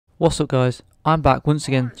What's up guys, I'm back once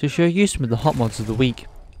again to show you some of the hot mods of the week.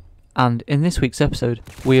 And in this week's episode,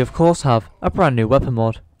 we of course have a brand new weapon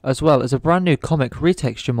mod, as well as a brand new comic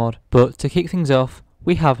retexture mod. But to kick things off,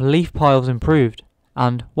 we have leaf piles improved.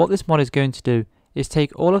 And what this mod is going to do is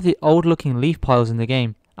take all of the old looking leaf piles in the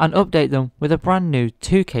game and update them with a brand new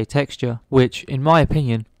 2K texture, which in my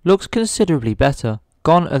opinion looks considerably better.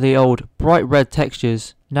 Gone are the old bright red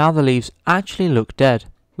textures, now the leaves actually look dead,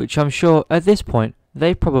 which I'm sure at this point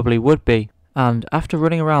they probably would be. And after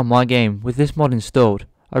running around my game with this mod installed,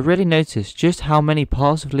 I really noticed just how many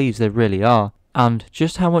piles of leaves there really are, and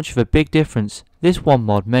just how much of a big difference this one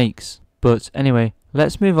mod makes. But anyway,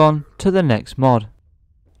 let's move on to the next mod.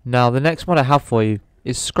 Now the next mod I have for you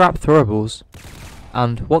is Scrap Throwables,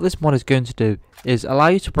 and what this mod is going to do is allow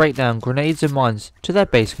you to break down grenades and mines to their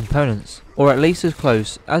base components, or at least as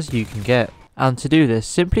close as you can get. And to do this,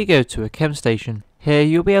 simply go to a chem station. Here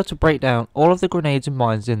you'll be able to break down all of the grenades and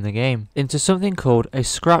mines in the game into something called a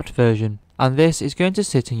scrapped version, and this is going to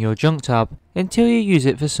sit in your junk tab until you use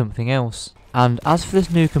it for something else. And as for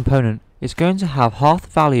this new component, it's going to have half the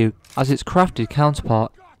value as its crafted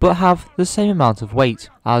counterpart, but have the same amount of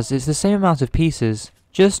weight, as it's the same amount of pieces,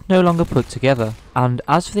 just no longer put together. And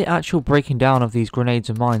as for the actual breaking down of these grenades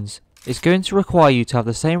and mines, it's going to require you to have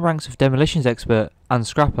the same ranks of demolitions expert and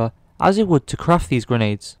scrapper as it would to craft these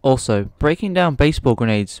grenades. Also, breaking down baseball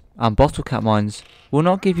grenades and bottle cap mines will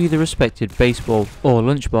not give you the respected baseball or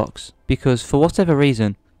lunchbox, because for whatever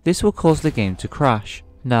reason, this will cause the game to crash.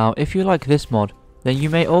 Now, if you like this mod, then you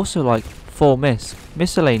may also like FallMisc,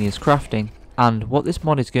 Miscellaneous crafting, and what this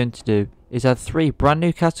mod is going to do is add 3 brand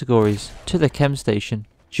new categories to the chem station: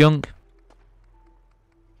 junk,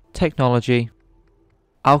 technology,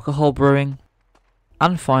 alcohol brewing,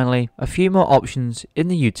 and finally a few more options in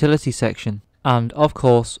the utility section. And of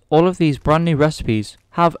course, all of these brand new recipes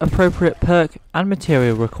have appropriate perk and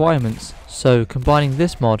material requirements, so combining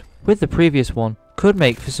this mod with the previous one could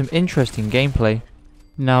make for some interesting gameplay.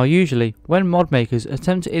 Now usually, when mod makers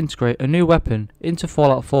attempt to integrate a new weapon into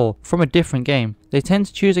Fallout 4 from a different game, they tend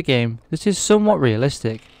to choose a game that is somewhat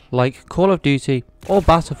realistic, like Call of Duty or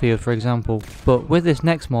Battlefield for example. But with this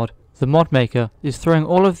next mod, the mod maker is throwing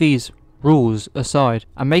all of these rules aside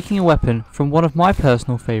and making a weapon from one of my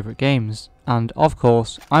personal favourite games. And of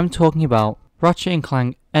course, I'm talking about Ratchet and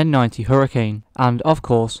Clank N90 Hurricane. And of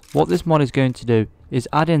course, what this mod is going to do is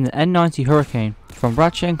add in the N90 Hurricane from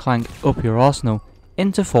Ratchet and Clank Up Your Arsenal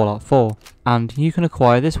into Fallout 4, and you can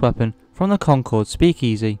acquire this weapon from the Concord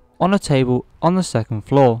Speakeasy on a table on the 2nd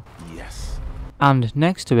floor. Yes. And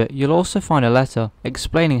next to it you'll also find a letter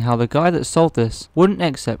explaining how the guy that sold this wouldn't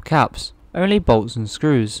accept caps, only bolts and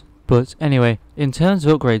screws. But anyway, in terms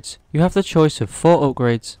of upgrades, you have the choice of 4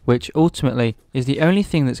 upgrades, which ultimately is the only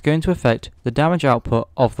thing that's going to affect the damage output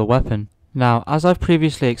of the weapon. Now, as I've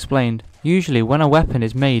previously explained, usually when a weapon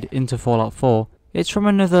is made into Fallout 4, it's from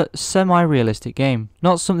another semi-realistic game,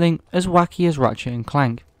 not something as wacky as Ratchet and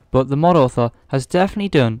Clank. But the mod author has definitely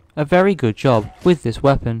done a very good job with this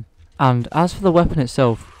weapon. And as for the weapon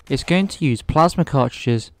itself, it's going to use plasma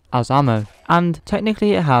cartridges as ammo, and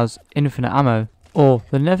technically it has infinite ammo, or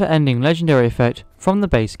the never-ending legendary effect from the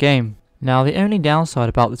base game. Now the only downside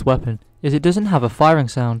about this weapon is it doesn't have a firing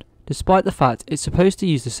sound, despite the fact it's supposed to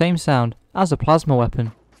use the same sound as a plasma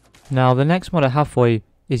weapon. Now the next mod I have for you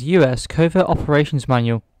is US Covert Operations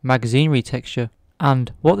Manual Magazine Retexture,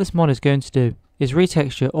 and what this mod is going to do is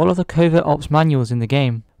retexture all of the Covert Ops manuals in the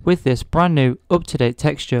game with this brand new up-to-date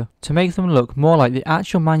texture to make them look more like the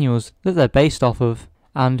actual manuals that they're based off of.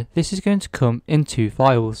 And this is going to come in 2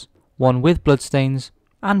 files, one with bloodstains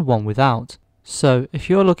and one without. So if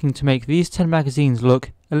you're looking to make these 10 magazines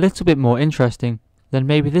look a little bit more interesting, then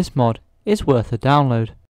maybe this mod is worth a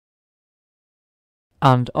download.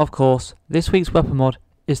 And of course, this week's weapon mod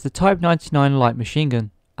is the Type 99 light machine gun,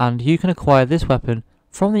 and you can acquire this weapon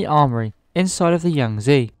from the armory inside of the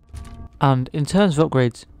Yangtze. And in terms of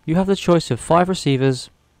upgrades, you have the choice of 5 receivers,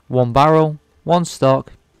 1 barrel, 1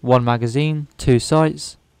 stock, 1 magazine, 2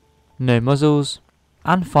 sights, no muzzles,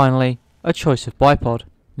 and finally a choice of bipod.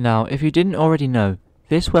 Now if you didn't already know,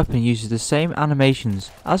 this weapon uses the same animations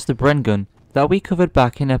as the Bren gun that we covered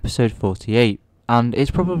back in episode 48, and it's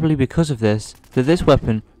probably because of this that this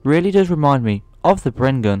weapon really does remind me of the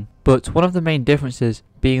Bren gun. But one of the main differences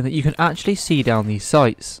being that you can actually see down these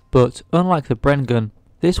sights. But unlike the Bren gun,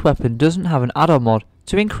 this weapon doesn't have an add-on mod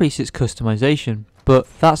to increase its customization. But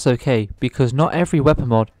that's okay, because not every weapon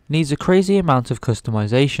mod needs a crazy amount of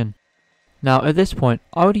customization. Now at this point,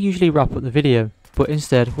 I would usually wrap up the video, but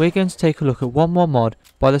instead we're going to take a look at one more mod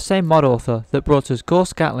by the same mod author that brought us Gore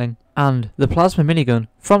Scatling and the plasma minigun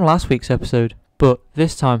from last week's episode. but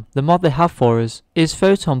this time the mod they have for us is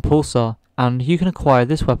Photon Pulsar, and you can acquire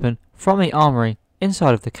this weapon from the armory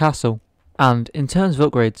inside of the castle. And in terms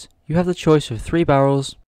of upgrades, you have the choice of 3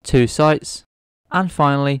 barrels, 2 sights, and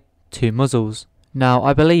finally 2 muzzles. Now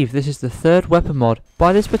I believe this is the 3rd weapon mod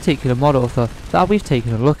by this particular mod author that we've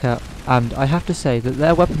taken a look at, and I have to say that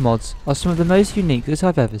their weapon mods are some of the most unique that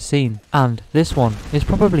I've ever seen, and this one is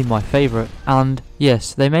probably my favourite. And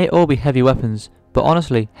yes, they may all be heavy weapons, but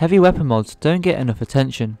honestly, heavy weapon mods don't get enough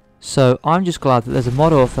attention, so I'm just glad that there's a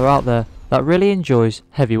mod author out there that really enjoys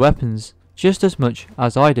heavy weapons, just as much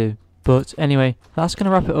as I do. But anyway, that's going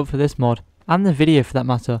to wrap it up for this mod, and the video for that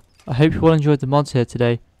matter. I hope you all enjoyed the mods here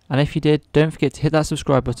today, and if you did, don't forget to hit that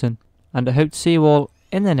subscribe button, and I hope to see you all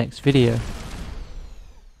in the next video.